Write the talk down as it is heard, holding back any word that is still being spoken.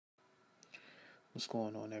What's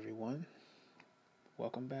going on, everyone?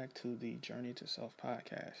 Welcome back to the Journey to Self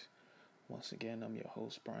podcast. Once again, I'm your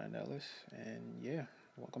host, Brian Ellis, and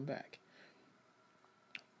welcome back.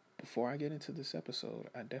 Before I get into this episode,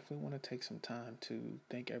 I definitely want to take some time to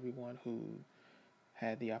thank everyone who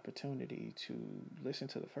had the opportunity to listen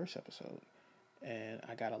to the first episode. And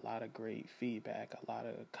I got a lot of great feedback, a lot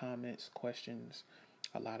of comments, questions.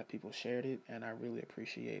 A lot of people shared it, and I really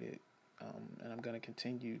appreciate it. And I'm going to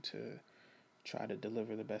continue to try to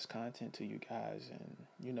deliver the best content to you guys.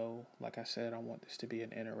 And, like I said, I want this to be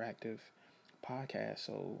an interactive podcast.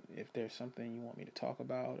 So if there's something you want me to talk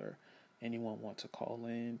about or anyone wants to call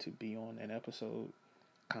in to be on an episode,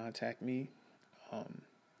 contact me um,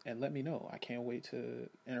 and let me know. I can't wait to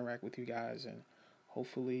interact with you guys, and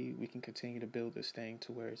hopefully we can continue to build this thing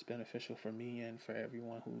to where it's beneficial for me and for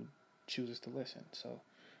everyone who chooses to listen. So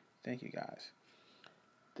thank you guys.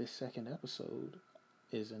 This second episode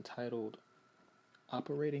is entitled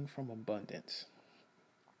Operating from Abundance.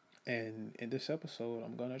 And in this episode,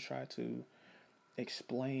 I'm going to try to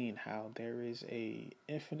explain how there is a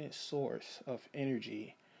infinite source of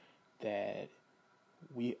energy that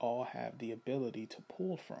we all have the ability to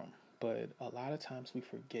pull from, but a lot of times we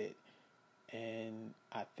forget. And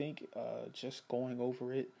I think just going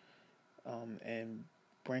over it and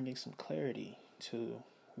bringing some clarity to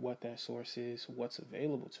what that source is, what's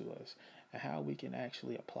available to us, and how we can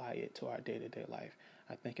actually apply it to our day-to-day life.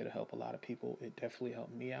 I think it'll help a lot of people. It definitely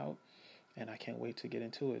helped me out, and I can't wait to get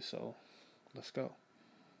into it. So let's go.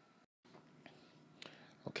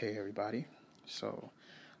 Okay, everybody. So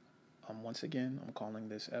once again, I'm calling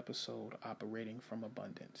this episode Operating from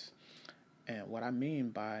Abundance. And what I mean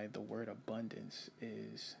by the word abundance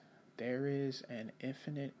is there is an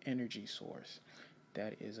infinite energy source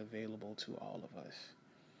that is available to all of us.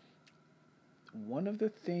 One of the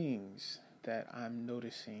things that I'm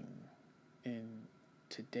noticing in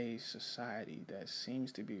today's society that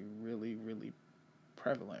seems to be really, really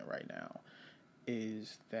prevalent right now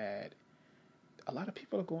is that a lot of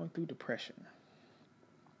people are going through depression.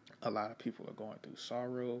 A lot of people are going through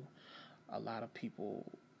sorrow. A lot of people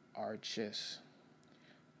are just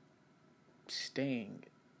staying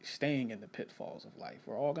in the pitfalls of life.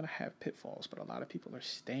 We're all going to have pitfalls, but a lot of people are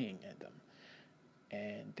staying in them.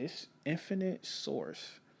 And this infinite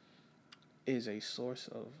source is a source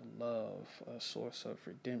of love, a source of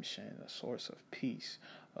redemption, a source of peace,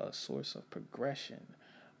 a source of progression,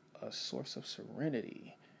 a source of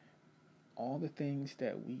serenity. All the things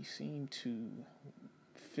that we seem to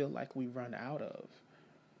feel like we run out of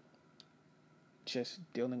just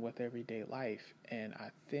dealing with everyday life. And I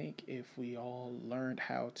think if we all learned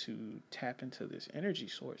how to tap into this energy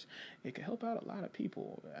source, it could help out a lot of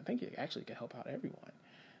people. I think it actually could help out everyone.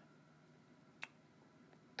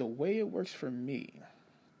 The way it works for me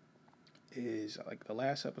is like the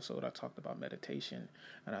last episode I talked about meditation,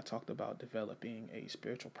 and I talked about developing a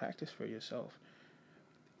spiritual practice for yourself.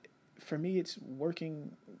 For me, it's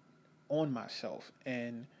working on myself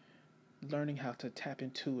and learning how to tap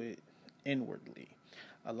into it inwardly.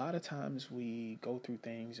 A lot of times we go through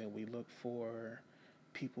things and we look for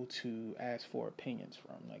people to ask for opinions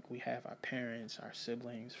from. Like we have our parents, our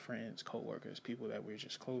siblings, friends, coworkers, people that we're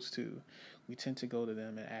just close to. We tend to go to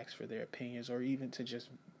them and ask for their opinions, or even to just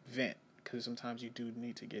vent, because sometimes you do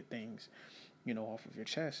need to get things, off of your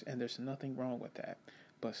chest, and there's nothing wrong with that.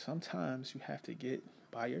 But sometimes you have to get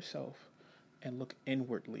by yourself and look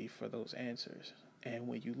inwardly for those answers. And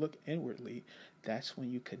when you look inwardly, that's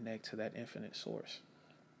when you connect to that infinite source.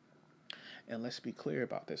 And let's be clear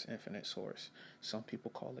about this infinite source. Some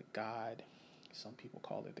people call it God. Some people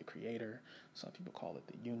call it the creator. Some people call it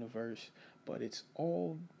the universe. But it's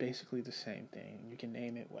all basically the same thing. You can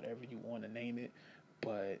name it whatever you want to name it.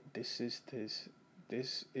 But this is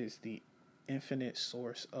the infinite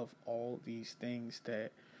source of all these things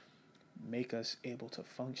that make us able to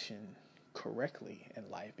function correctly in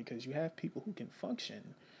life, because you have people who can function,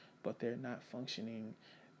 but they're not functioning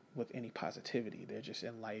with any positivity. They're just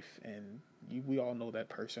in life, and we all know that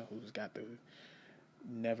person who's got the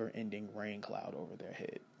never-ending rain cloud over their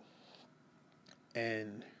head.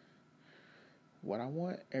 And what I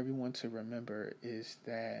want everyone to remember is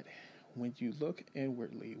that when you look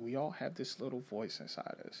inwardly, we all have this little voice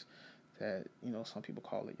inside us that, some people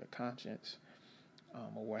call it your conscience,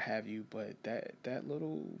 or what have you, but that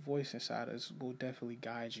little voice inside us will definitely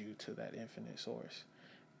guide you to that infinite source.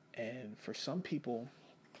 And for some people,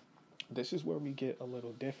 this is where we get a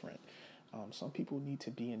little different. Some people need to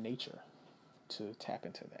be in nature to tap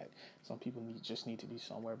into that. Some people just need to be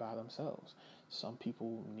somewhere by themselves. Some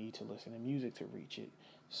people need to listen to music to reach it.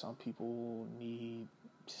 Some people need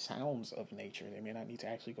sounds of nature. They may not need to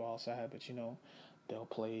actually go outside, but they'll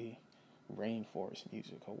play rainforest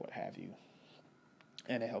music or what have you,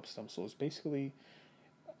 and it helps them. So it's basically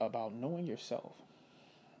about knowing yourself,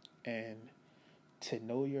 and to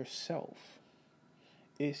know yourself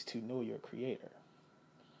is to know your creator.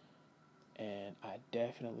 And I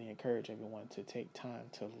definitely encourage everyone to take time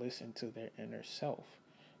to listen to their inner self,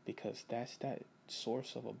 because that's that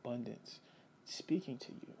source of abundance speaking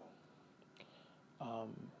to you.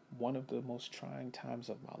 One of the most trying times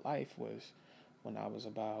of my life was when I was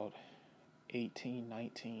about 18,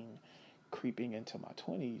 19, creeping into my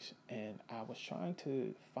 20s, and I was trying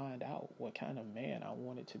to find out what kind of man I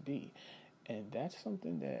wanted to be. And that's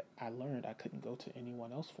something that I learned I couldn't go to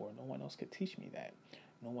anyone else for. No one else could teach me that.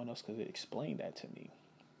 No one else could explain that to me.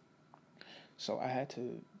 So I had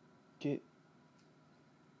to get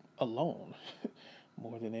alone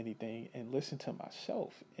more than anything and listen to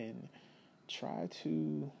myself and try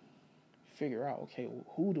to figure out, okay,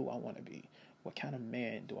 who do I want to be? What kind of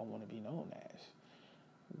man do I want to be known as?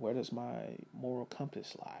 Where does my moral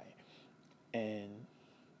compass lie? And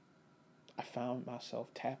I found myself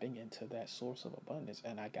tapping into that source of abundance,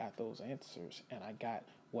 and I got those answers, and I got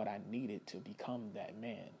what I needed to become that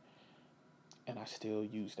man. And I still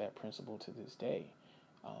use that principle to this day.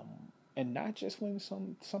 And not just when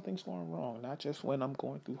something's going wrong, not just when I'm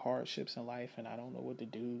going through hardships in life and I don't know what to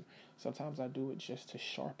do. Sometimes I do it just to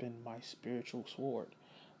sharpen my spiritual sword.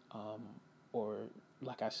 Or,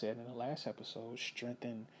 like I said in the last episode,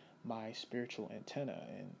 strengthen my spiritual antenna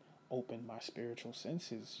and open my spiritual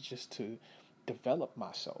senses just to develop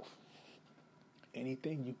myself.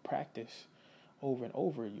 Anything you practice over and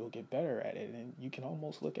over, you'll get better at it. And you can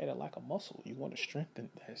almost look at it like a muscle. You want to strengthen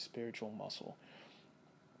that spiritual muscle.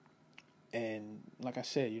 And like I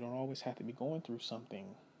said, you don't always have to be going through something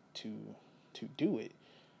to do it,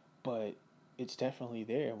 but it's definitely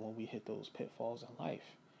there when we hit those pitfalls in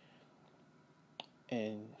life.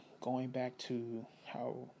 And going back to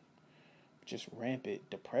how just rampant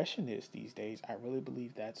depression is these days, I really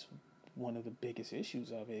believe that's one of the biggest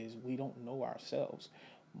issues of it, is we don't know ourselves.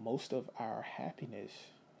 Most of our happiness,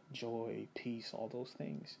 joy, peace, all those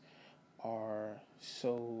things are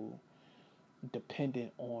so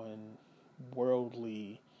dependent on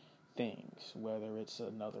worldly things, whether it's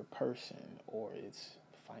another person or it's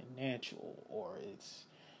financial or it's,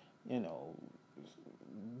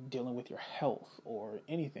 dealing with your health or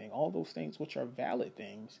anything. All those things, which are valid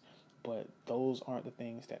things, but those aren't the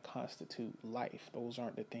things that constitute life. Those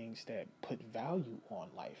aren't the things that put value on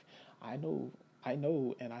life. I know,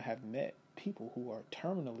 and I have met people who are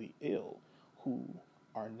terminally ill who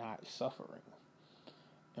are not suffering.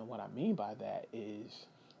 And what I mean by that is,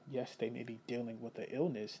 yes, they may be dealing with an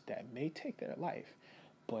illness that may take their life,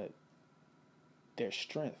 but their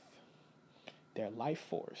strength, their life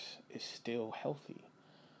force is still healthy.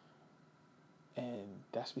 And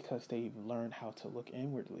that's because they've learned how to look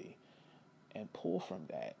inwardly and pull from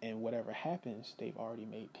that. And whatever happens, they've already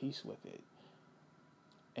made peace with it.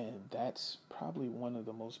 And that's probably one of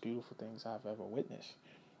the most beautiful things I've ever witnessed.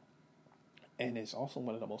 And it's also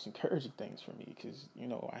one of the most encouraging things for me, because,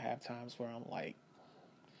 I have times where I'm like,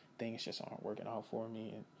 things just aren't working out for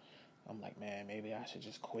me. And I'm like, man, maybe I should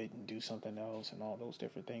just quit and do something else and all those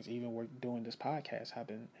different things. Even we're doing this podcast. I've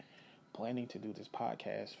been planning to do this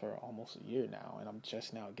podcast for almost a year now, and I'm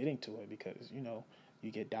just now getting to it because, you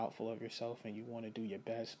get doubtful of yourself and you want to do your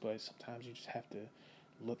best, but sometimes you just have to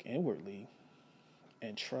look inwardly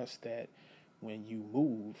and trust that when you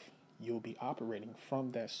move, you'll be operating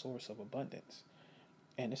from that source of abundance.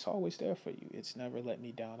 And it's always there for you. It's never let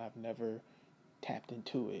me down. I've never tapped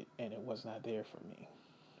into it and it was not there for me.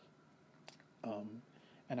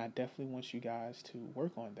 And I definitely want you guys to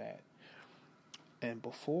work on that. And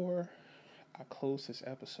before I close this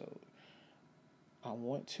episode, I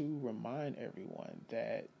want to remind everyone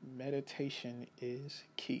that meditation is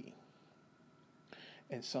key.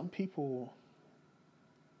 And some people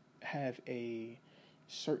have a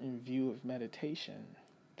certain view of meditation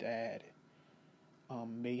that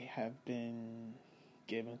may have been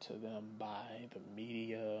given to them by the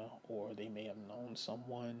media, or they may have known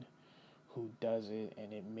someone who does it,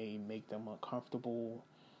 and it may make them uncomfortable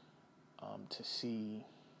to see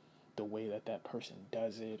the way that person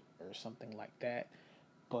does it or something like that.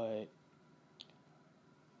 But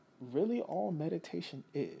really all meditation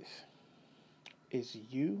is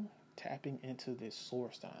you tapping into this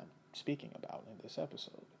source that I'm speaking about in this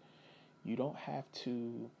episode. You don't have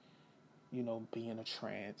to, be in a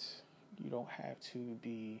trance. You don't have to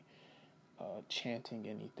be chanting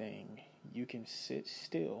anything. You can sit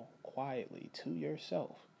still quietly to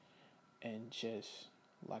yourself and just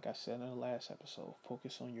Like I said in the last episode,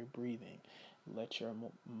 focus on your breathing. Let your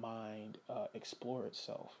mind explore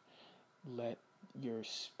itself. Let your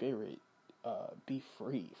spirit be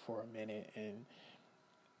free for a minute and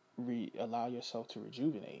allow yourself to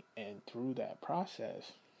rejuvenate. And through that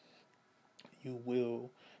process, you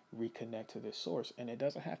will reconnect to this source. And it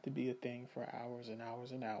doesn't have to be a thing for hours and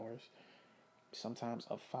hours and hours. Sometimes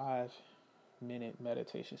a 5-minute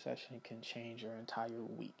meditation session can change your entire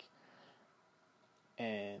week.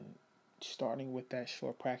 And starting with that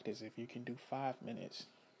short practice, if you can do 5 minutes,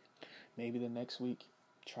 maybe the next week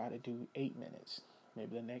try to do 8 minutes,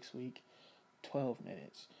 maybe the next week 12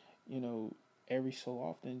 minutes. Every so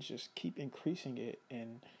often just keep increasing it.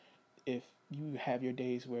 And if you have your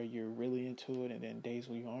days where you're really into it and then days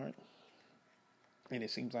where you aren't, and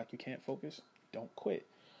it seems like you can't focus, don't quit.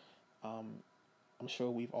 I'm sure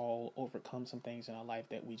we've all overcome some things in our life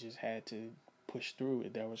that we just had to push through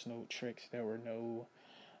it. There was no tricks, there were no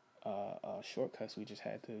shortcuts. We just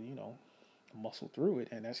had to, muscle through it.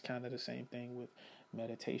 And that's kind of the same thing with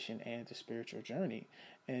meditation and the spiritual journey.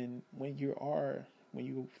 And when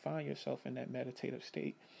you find yourself in that meditative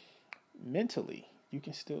state, mentally, you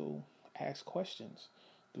can still ask questions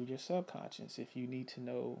through your subconscious. If you need to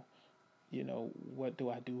know, what do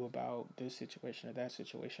I do about this situation or that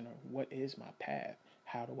situation, or what is my path?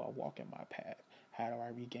 How do I walk in my path? How do I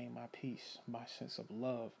regain my peace, my sense of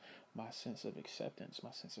love, my sense of acceptance,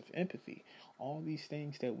 my sense of empathy? All these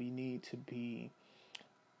things that we need to be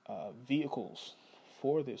vehicles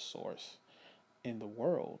for this source in the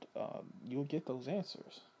world, you'll get those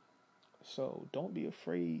answers. So don't be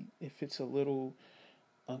afraid if it's a little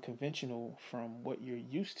unconventional from what you're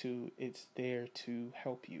used to. It's there to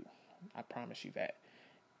help you. I promise you that.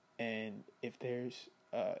 And if there's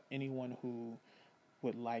anyone who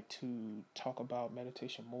would like to talk about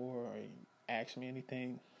meditation more or ask me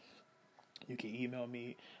anything, you can email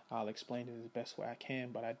me. I'll explain it as best way I can,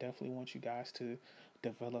 but I definitely want you guys to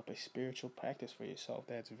develop a spiritual practice for yourself.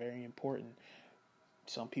 That's very important.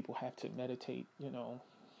 Some people have to meditate,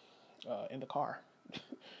 in the car.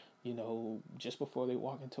 Just before they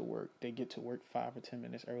walk into work, they get to work 5 or 10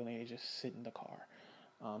 minutes early and they just sit in the car.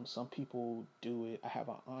 Some people do it. I have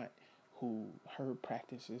an aunt who her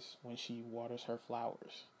practice is when she waters her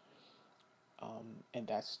flowers. And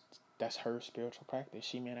that's her spiritual practice.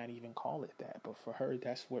 She may not even call it that, but for her,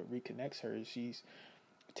 that's what reconnects her. She's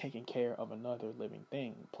taking care of another living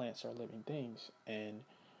thing. Plants are living things. And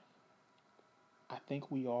I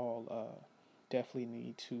think we all definitely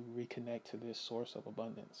need to reconnect to this source of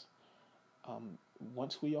abundance.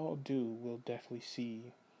 Once we all do, we'll definitely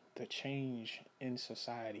see the change in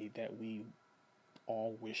society that we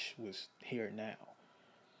all wish was here now.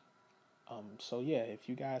 So yeah, if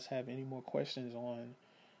you guys have any more questions on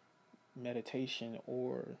meditation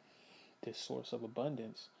or this source of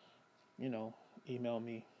abundance, email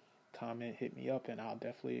me, comment, hit me up, and I'll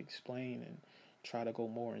definitely explain and try to go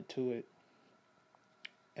more into it.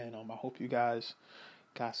 And I hope you guys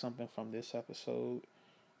got something from this episode.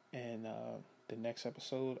 And the next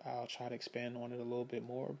episode, I'll try to expand on it a little bit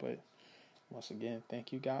more. But once again,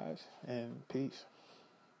 thank you guys, and peace.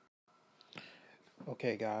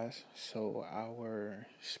 Okay, guys, so our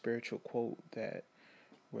spiritual quote that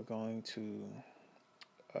we're going to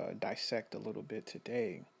dissect a little bit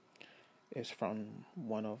today is from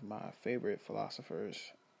one of my favorite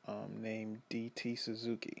philosophers named D.T.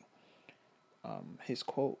 Suzuki. His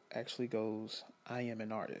quote actually goes, "I am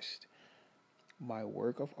an artist. My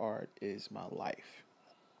work of art is my life."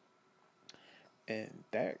 And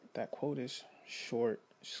that quote is short,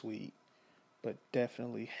 sweet, but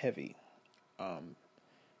definitely heavy.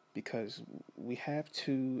 Because we have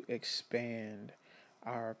to expand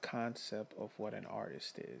our concept of what an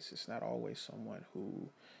artist is. It's not always someone who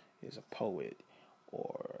is a poet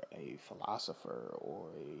or a philosopher or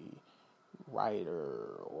a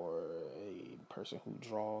writer or a person who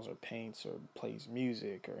draws or paints or plays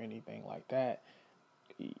music or anything like that.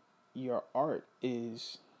 Your art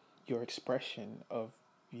is your expression of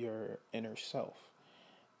your inner self,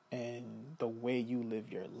 and the way you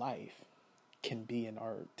live your life can be an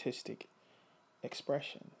artistic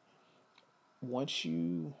expression. Once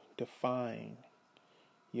you define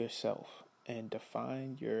yourself and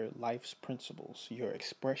define your life's principles, your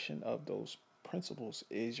expression of those principles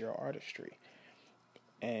is your artistry.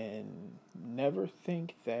 And never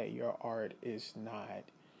think that your art is not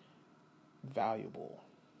valuable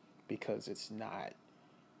because it's not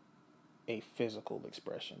a physical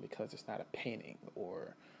expression, because it's not a painting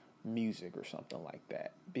or music or something like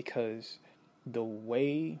that. Because the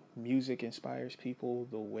way music inspires people,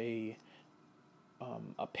 the way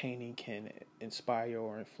a painting can inspire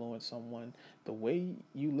or influence someone, the way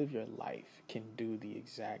you live your life can do the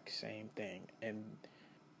exact same thing. And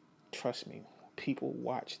trust me, people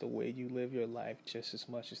watch the way you live your life just as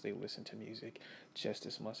much as they listen to music, just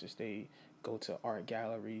as much as they go to art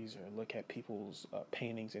galleries or look at people's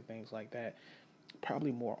paintings and things like that.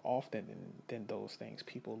 Probably more often than those things,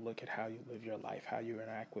 people look at how you live your life, how you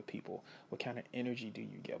interact with people, what kind of energy do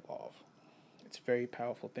you give off. It's a very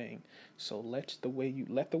powerful thing. So let the way you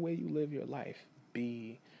live your life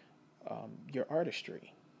be your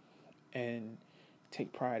artistry, and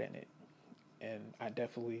take pride in it. And I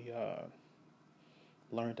definitely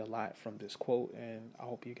learned a lot from this quote, and I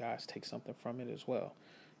hope you guys take something from it as well.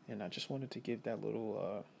 And I just wanted to give that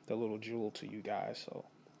little jewel to you guys. So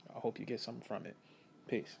I hope you get something from it.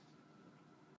 Peace.